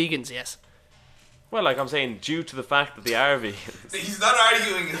while being vegans? Yes. Well, like I'm saying, due to the fact that they are vegans. He's not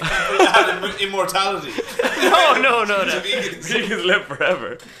arguing if people had immortality. No. Vegans live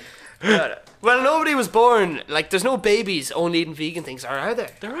forever. No. Well, nobody was born like there's no babies only eating vegan things, or are there?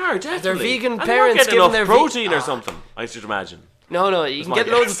 There are definitely. Their vegan And they parents don't get giving enough their protein or Ah. something. I should imagine. No, you can my get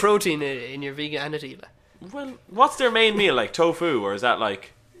loads guess. of protein in your veganity. Like. Well, what's their main meal? Like tofu, or is that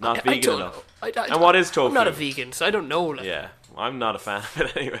like not I vegan don't enough? know. And what is tofu? I'm not a vegan, so I don't know. Like. Yeah, I'm not a fan of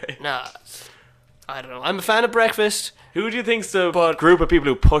it anyway. Nah, I don't know. I'm a fan of breakfast. Who do you think's the group of people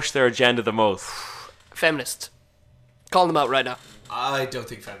who push their agenda the most? Feminist. Call them out right now. I don't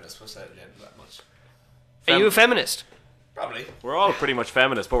think feminists push that agenda that much. Are you a feminist? Probably. We're all pretty much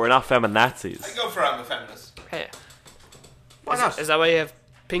feminists, but we're not feminazis. I go for I'm a feminist. Hey. Why not? Is that why you have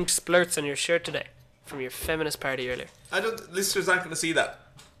pink splurts on your shirt today? From your feminist party earlier. I don't. Listeners aren't going to see that.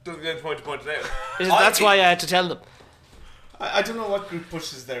 Doesn't get the point to point it out. That's why I had to tell them. I don't know what group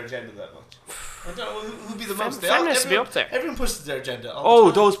pushes their agenda that much. I don't know who'd be the most. Feminists be up there. Everyone pushes their agenda. All Oh,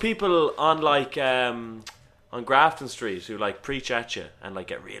 the time. those people on like on Grafton Street who like preach at you and like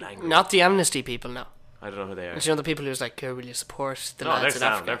get real angry. Not the Amnesty people, no. I don't know who they are. It's, you know, the people who's like, will you support the No, they're lads in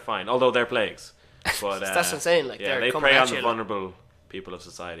sound. Africa? They're fine. Although they're plagues. But That's what I'm saying, like, yeah, they're they coming prey at on the you, like- vulnerable people of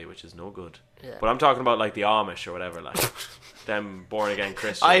society, which is no good. Yeah. But I'm talking about like the Amish or whatever, like them born again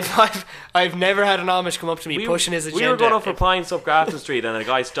Christians. I've never had an Amish come up to me pushing his agenda. We were going up for pints up Grafton Street, and a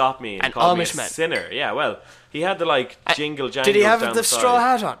guy stopped me and An called me a Amish man. sinner. Yeah, well, he had the like jingle jangles. Did he have down the straw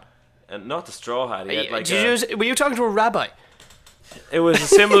side. hat on? And not the straw hat. He had like Were you talking to a rabbi? it was a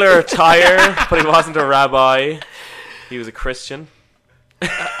similar attire, but he wasn't a rabbi. He was a Christian.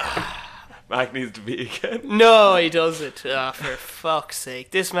 Mac needs to be again. No, he doesn't. Oh, for fuck's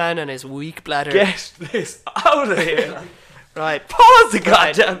sake. This man and his weak bladder. Get this out of here. Right. Pause the Right.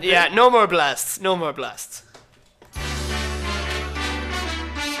 goddamn thing. Yeah, no more blasts. No more blasts.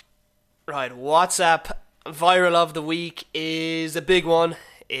 Right, WhatsApp viral of the week is a big one.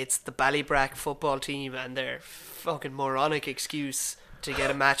 It's the Ballybrack football team and their fucking moronic excuse to get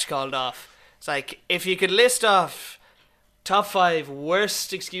a match called off. It's like, if you could list off top 5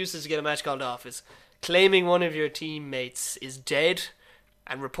 worst excuses to get a match called off, is claiming one of your teammates is dead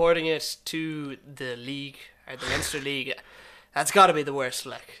and reporting it to the league or the Leinster League. That's got to be the worst.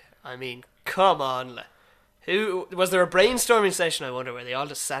 Like, I mean, come on. Like, who was there a brainstorming session? I wonder where they all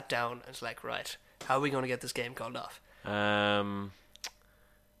just sat down and it's like, right, how are we going to get this game called off?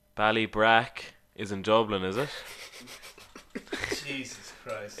 Ballybrack is in Dublin, is it? Jesus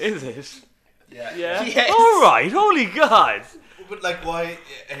Christ. Is it? Yeah. Yeah. Yes. All right. Holy God. But like, why?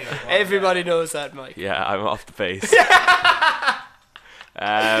 Anyway. why- Everybody knows that, Mike. Yeah, I'm off the pace.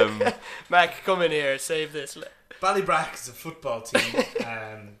 Mac, come in here, save this. Ballybrack is a football team. It's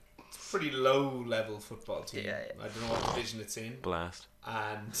a pretty low level football team. Yeah. I don't know what division it's in. Blast.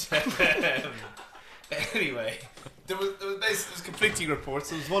 And anyway, there was conflicting reports.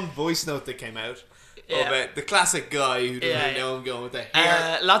 There was one voice note that came out about the classic guy who doesn't really know him going with the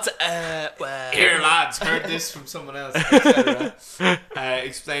hair. Lots of well, Here, lads, heard this from someone else, etc.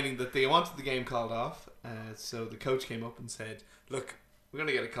 Explaining that they wanted the game called off. So the coach came up and said, "Look, we're going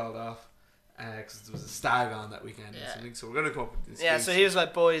to get it called off because there was a stag on that weekend or something. So we're going to come up with this." Yeah, so he was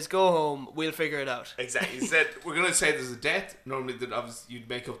like, "Boys, go home. We'll figure it out." Exactly. He said, "We're going to say there's a death. Normally, that obviously you'd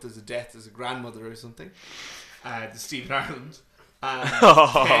make up there's a death. There's a grandmother or something. The Stephen Ireland."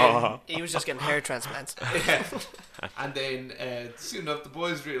 And He was just getting hair transplants. yeah. And then soon enough, the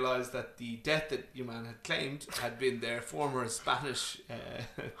boys realised that the death that your man had claimed had been their former Spanish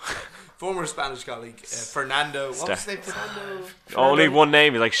colleague, Fernando. What was his name? Fernando. Only one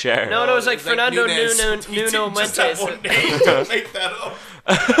name. He's like Cher. No, it was like It Fernando Nunes. He Nuno didn't just have Mendes. one name. Don't make that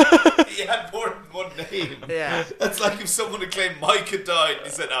up. He had more than one name. Yeah, That's like if someone had claimed Mike had died and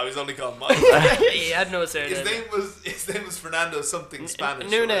he said, "Oh, he's only called Mike." he had no his surname. name was Fernando something Spanish. or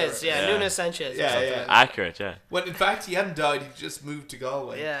Nunes, whatever. yeah, Yeah. Nunes Sanchez. or Yeah, something. yeah. Accurate. Yeah. When in fact he hadn't died, he just moved to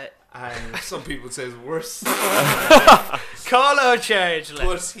Galway. Yeah. And some people say it's worse. Call out charge. Like.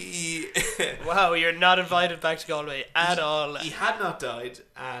 But he Wow, you're not invited back to Galway at all. he had not died,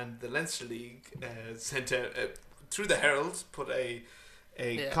 and the Leinster League sent out through the Herald put a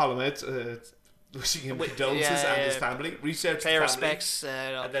column out wishing him condolences and his family. Reached out to Pay the family, respects.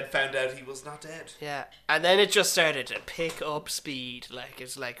 and then found out he was not dead. Yeah, and then it just started to pick up speed. Like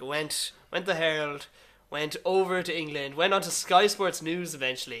it's like went the Herald, went over to England, went on to Sky Sports News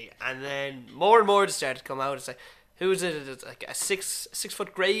eventually, and then more and more just started to come out. It's like, who is it? It's like a 6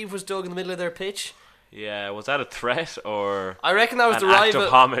 foot grave was dug in the middle of their pitch. Yeah. Was that a threat or I reckon that was an the act rival. of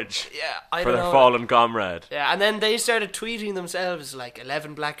homage Yeah, I for don't their know. fallen comrade? Yeah, and then they started tweeting themselves like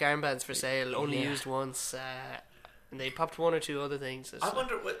 11 black armbands for sale, only used once, and they popped one or two other things. It's I like-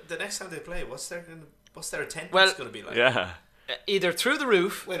 wonder what the next time they play, what's their attendance Well- going to be like? Yeah. either through the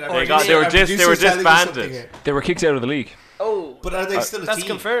roof. Wait, or are They got- they were our dis- they were producers telling me something disbanded. here? They were kicked out of the league. oh, But are they still a that's team?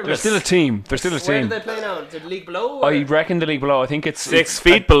 confirmed. They're still a team. They're still a Where do team. they play now? The league below? I or- reckon the league below. I think it's 6 it's-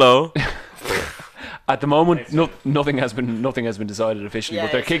 feet below. At the moment, nothing has been decided officially. Yeah,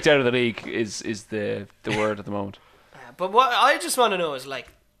 but they're it's- kicked out of the league. Is the word at the moment? But what I just want to know is like,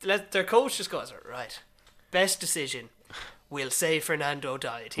 their coach just goes, right, best decision. We'll say Fernando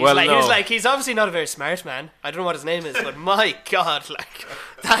died. He's Well, like, no. he's obviously not a very smart man. I don't know what his name is, but my God, like,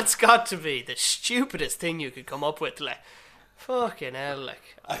 that's got to be the stupidest thing you could come up with. Like, fucking hell,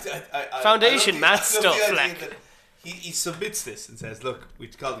 like. Foundation math I love the stuff, idea like. that he submits this and says, "Look,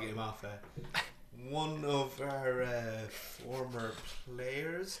 we've called the game off. One of our former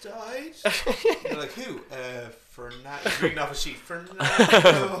players died." You're like, "Who?" Fernando. Reading off a sheet. Fernando.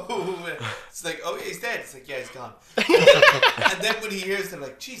 It's like, "Oh yeah, he's dead." It's like, "Yeah, he's gone." And then when he hears, they're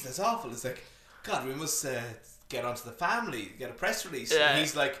like, "Geez, that's awful." It's like, "God, we must get onto the family, get a press release." Yeah. And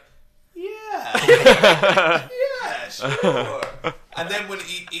he's like, yeah, yeah, sure. And then when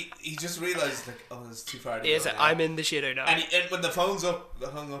he just realised, like, oh, it's too far to Yes, go now. I'm in the shitter now. And when the phone's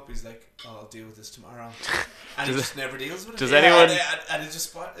hung up, he's like, "Oh, I'll deal with this tomorrow," and he just never deals with it. does anyone- And it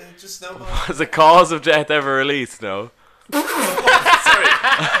just snowballs. Was the cause of death ever released? No.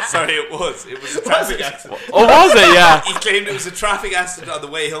 Sorry, it was a traffic accident. Oh, was it? Yeah. He claimed it was a traffic accident on the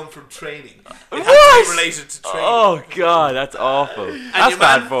way home from training. It had What? to be related to training. Oh God, that's awful. And That's your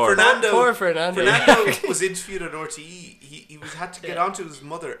bad man, form. Poor Fernando. Fernando was interviewed on RTE. He had to get onto his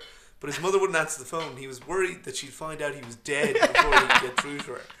mother, but his mother wouldn't answer the phone. He was worried that she'd find out he was dead before he could get through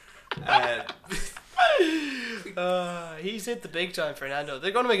to her. He's hit the big time, Fernando.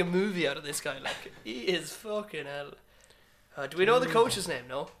 They're going to make a movie out of this guy. Like, he is fucking hell. Do we know the coach's name?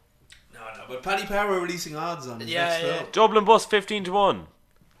 No. No, but Paddy Power releasing odds on his Yeah, next yeah. film. Dublin bus 15-1.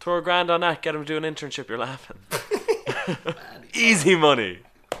 Throw a grand on that. Get him to do an internship. You're laughing. Easy money.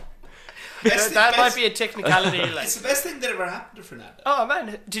 That might be a technicality. Like, It's the best thing that ever happened to Fernando. oh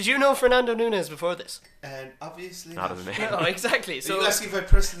man, did you know Fernando Nunes before this? And obviously Not not. as a name. No, exactly. So So you asking if I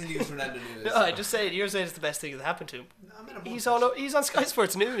personally knew Fernando Nunes? no, I just say you're saying it's the best thing that happened to him. No, I met him He's once. he's on Sky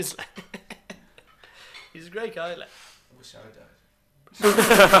Sports News. He's a great guy. Like. I wish I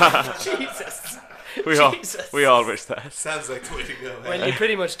died. Jesus. Jesus. We all wish that. Sounds like the way to go. Well, you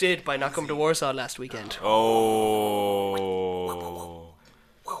pretty much did by not coming to Warsaw last weekend. Oh.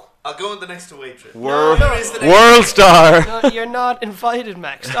 I'll go on the next away trip. World, There is the next World Star. No, you're not invited,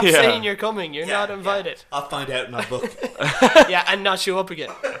 Max. Stop Yeah. saying you're coming. You're Yeah, not invited. I'll find out in my book. Yeah, and not show up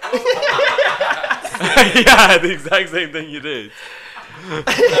again. Yeah, the exact same thing you did.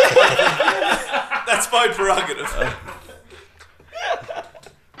 That's my prerogative.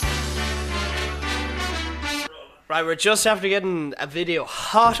 Right, we're just after getting a video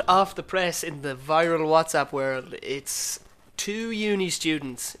hot off the press in the viral WhatsApp world. It's 2 uni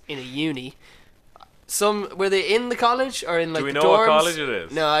students in a uni. Were they in the college or in like Do we the know dorms? what college it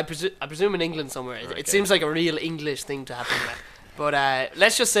is? No, I presume in England somewhere. It Okay. seems like a real English thing to happen there. But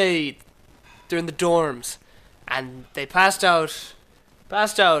let's just say they're in the dorms and they passed out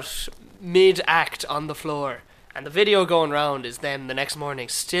mid-act on the floor. And the video going round is them the next morning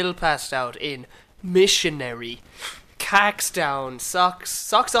still passed out in missionary, cacks down,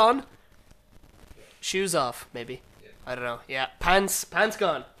 socks on, shoes off, maybe. I don't know. Yeah, pants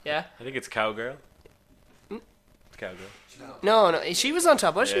gone. Yeah. I think it's Cowgirl. It's Cowgirl. No, she was on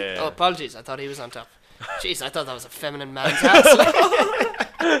top, was she? Yeah. Oh, apologies. I thought he was on top. Jeez, I thought that was a feminine man's house.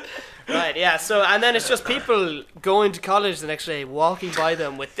 Right, yeah. So, and then it's just people going to college the next day, walking by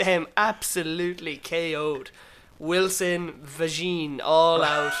them with them absolutely KO'd. Wilson, Vagine, all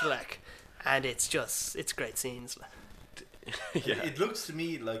out, like. And it's great scenes. Like. Yeah. It looks to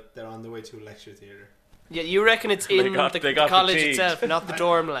me like they're on their way to a lecture theatre. Yeah, you reckon it's in got the fatigued. college itself, not the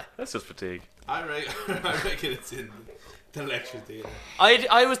dorm. Like. That's just fatigue. I reckon it's in the lecture theatre.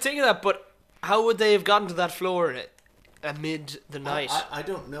 I was thinking that, but how would they have gotten to that floor amid the night? I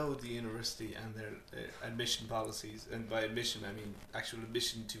don't know the university and their admission policies, and by admission I mean actual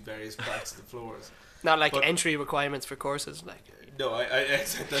admission to various parts of the floors. Not like but- entry requirements for courses, like. No,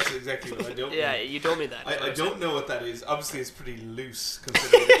 that's exactly what I don't Yeah, know. you told me that. I don't know what that is. Obviously, it's pretty loose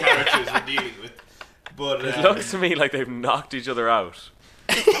considering the characters we're dealing with. But It looks to me like they've knocked each other out.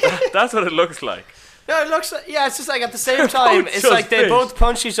 That's what it looks like. No, it looks like, yeah, it's just like at the same time, both it's just like they finished. both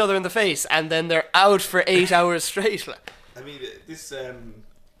punch each other in the face and then they're out for 8 hours straight. Like. I mean, this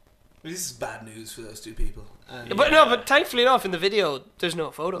is bad news for those two people. And, But no, but thankfully enough, in the video, there's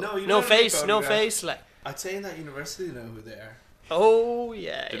no photo. No, you no don't have any face, no photograph. face. Like, I'd say in that university they know who they are. oh,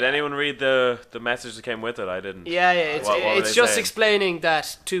 yeah. Did yeah. anyone read the message that came with it? I didn't. Yeah, it's, What were it's they just saying? explaining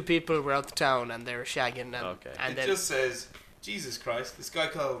that 2 people were out the town and they were shagging and, Okay. and It then just says, Jesus Christ, this guy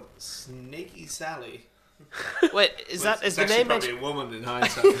called Snaky Sally. wait, is Well, that is it's the actually name probably mentioned? a woman in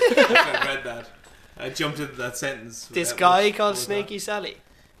hindsight. I read that. I jumped into that sentence. This without guy much called thought. Snaky Sally.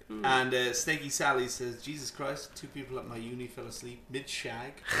 And Snaky Sally says, Jesus Christ, 2 people at my uni fell asleep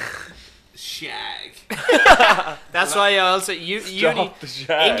mid-shag. Shag. That's why I also uni. Stop the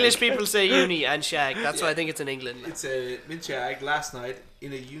shag. English people say uni and shag. That's why I think it's in England. It's a mid-shag last night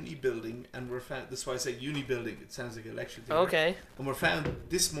in a uni building, and we're found. That's why I say uni building. It sounds like a lecture theatre. Okay. And we're found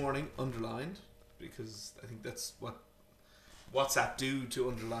this morning underlined because I think that's what WhatsApp do to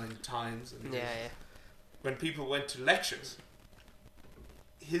underline times. And Yeah, when people went to lectures,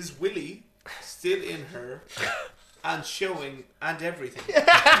 his willy still in her and showing and everything.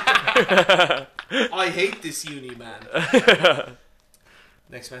 I hate this uni, man.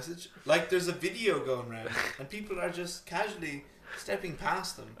 Next message. Like there's a video going around and people are just casually stepping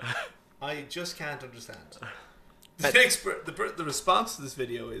past them. I just can't understand. The response to this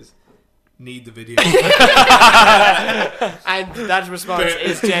video is need the video. And that response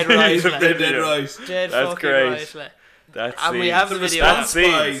is dead right. like. They're dead right. Dead That's fucking great. right. Like. That's And we have the video. Response by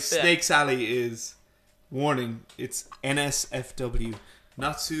That's Snake Sally is warning. It's NSFW,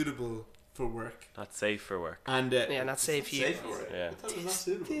 not suitable for work. not safe for work. And Yeah, not safe for you. safe for work. Yeah. I thought it was not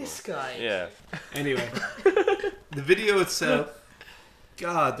suitable. This guy. Yeah. Anyway, the video itself,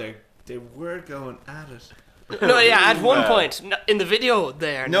 God, they were going at it. No, yeah, at one Wow. point in the video,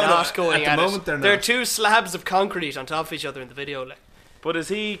 they're No, not no, going at the at moment it. they're There are not. two slabs of concrete on top of each other in the video. Like. But is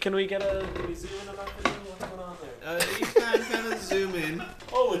he? Can we get a? Can we zoom in on that video? What's going on there? You can kind of zoom in.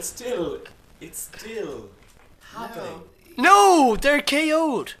 Oh, it's still happening. No, they're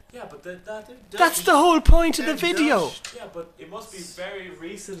KO'd. Yeah, but That's the whole point of the video. Yeah, but it must be very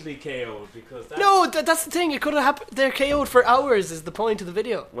recently KO'd because that. No, that's the thing. It could have happened. They're KO'd for hours. Is the point of the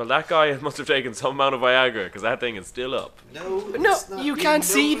video? Well, that guy must have taken some amount of Viagra because that thing is still up. No, No, it's not. you can't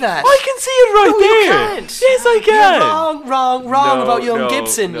see know that. I can see it right No, you there. can't. Yes, I can. You're wrong No, about young no,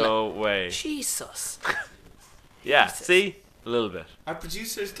 Gibson. No way. Jesus. Yeah, Jesus. see, a little bit. Our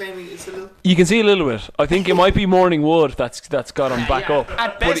producer is claiming it's a little. You can see a little bit. I think it might be Morning Wood that's got him back up.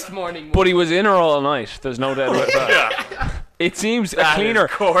 At best, morning. But he was in her all night. There's no doubt about that. It seems a That is cleaner,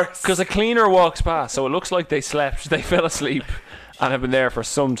 course. because a cleaner walks past, so it looks like they slept. They fell asleep and have been there for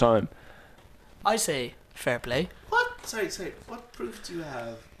some time. I say fair play What? Sorry. What proof do you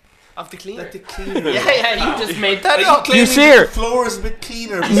have of the cleaner. that the cleaner? Yeah, you just made that Are you up. claiming see that her? the floor is a bit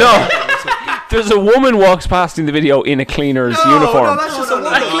cleaner? No. There's a woman walks past in the video in a cleaner's uniform. that's just No, a no,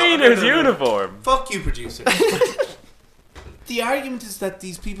 A no. cleaner's uniform. Fuck you, producer. The argument is that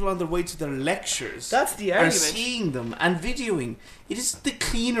these people on their way to their lectures That's the are argument. seeing them and videoing. It is the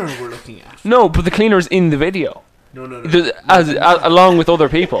cleaner we're looking at. No, but the cleaner's in the video, No. along with other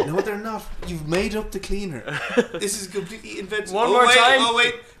people. No, they're not. You've made up the cleaner. This is completely invented. One more wait, time. Oh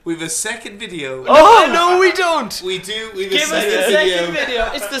wait, we have a second video. Oh no, we don't. We do. We have Give a us the second second video.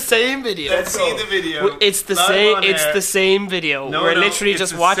 video. It's the same video. Let's see the video. It's the Live same. on It's air. the same video. No, We're no, literally it's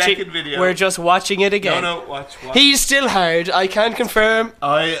just the watching. second video. We're just watching it again. No, watch. He's still hard. I can confirm.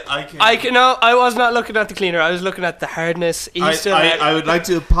 I can. I can. No, I was not looking at the cleaner. I was looking at the hardness. He's still hard. I would like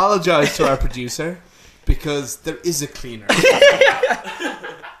to apologize to our producer because there is a cleaner.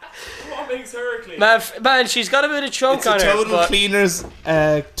 What makes her clean? Man, she's got a bit of chunk It's a on her. total but cleaners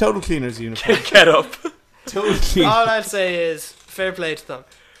uniform. Get up. Total cleaner. all I'll say is fair play to them.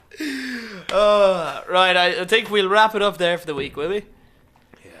 Right, I think we'll wrap it up there for the week, will we?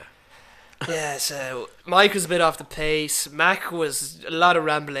 Yeah, so Mike was a bit off the pace. Mac was a lot of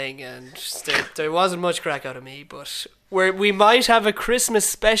rambling, and there wasn't much crack out of me. But we might have a Christmas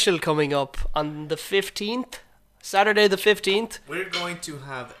special coming up on the 15th, Saturday the 15th. We're going to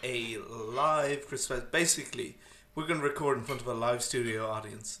have a live Christmas. Basically, we're going to record in front of a live studio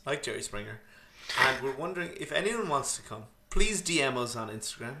audience, like Jerry Springer. And we're wondering if anyone wants to come. Please DM us on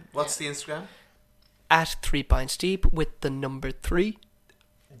Instagram. What's the Instagram? At 3 Pints Deep with the number 3.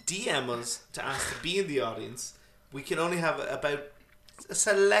 DM us to ask to be in the audience. We can only have about a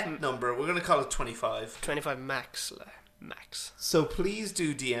select number. We're going to call it 25. 25 max. Max. So please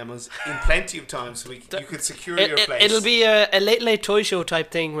do DM us in plenty of time so you can secure your place. It'll be a late toy show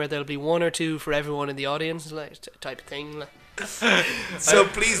type thing where there'll be one or two for everyone in the audience, like type of thing. Like. So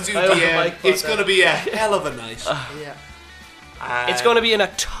please do I love the DM. mic It's button. going to be a hell of a night. Yeah. It's going to be in a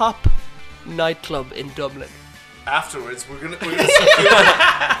top nightclub in Dublin. Afterwards, we're gonna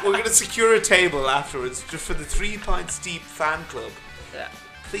secure a table afterwards just for the 3 Pints Deep fan club. Yeah.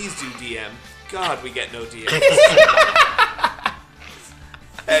 Please do DM. God, we get no DMs.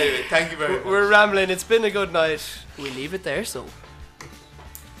 Anyway, thank you very much. We're rambling. It's been a good night. We leave it there, so.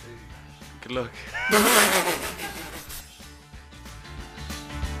 Good luck.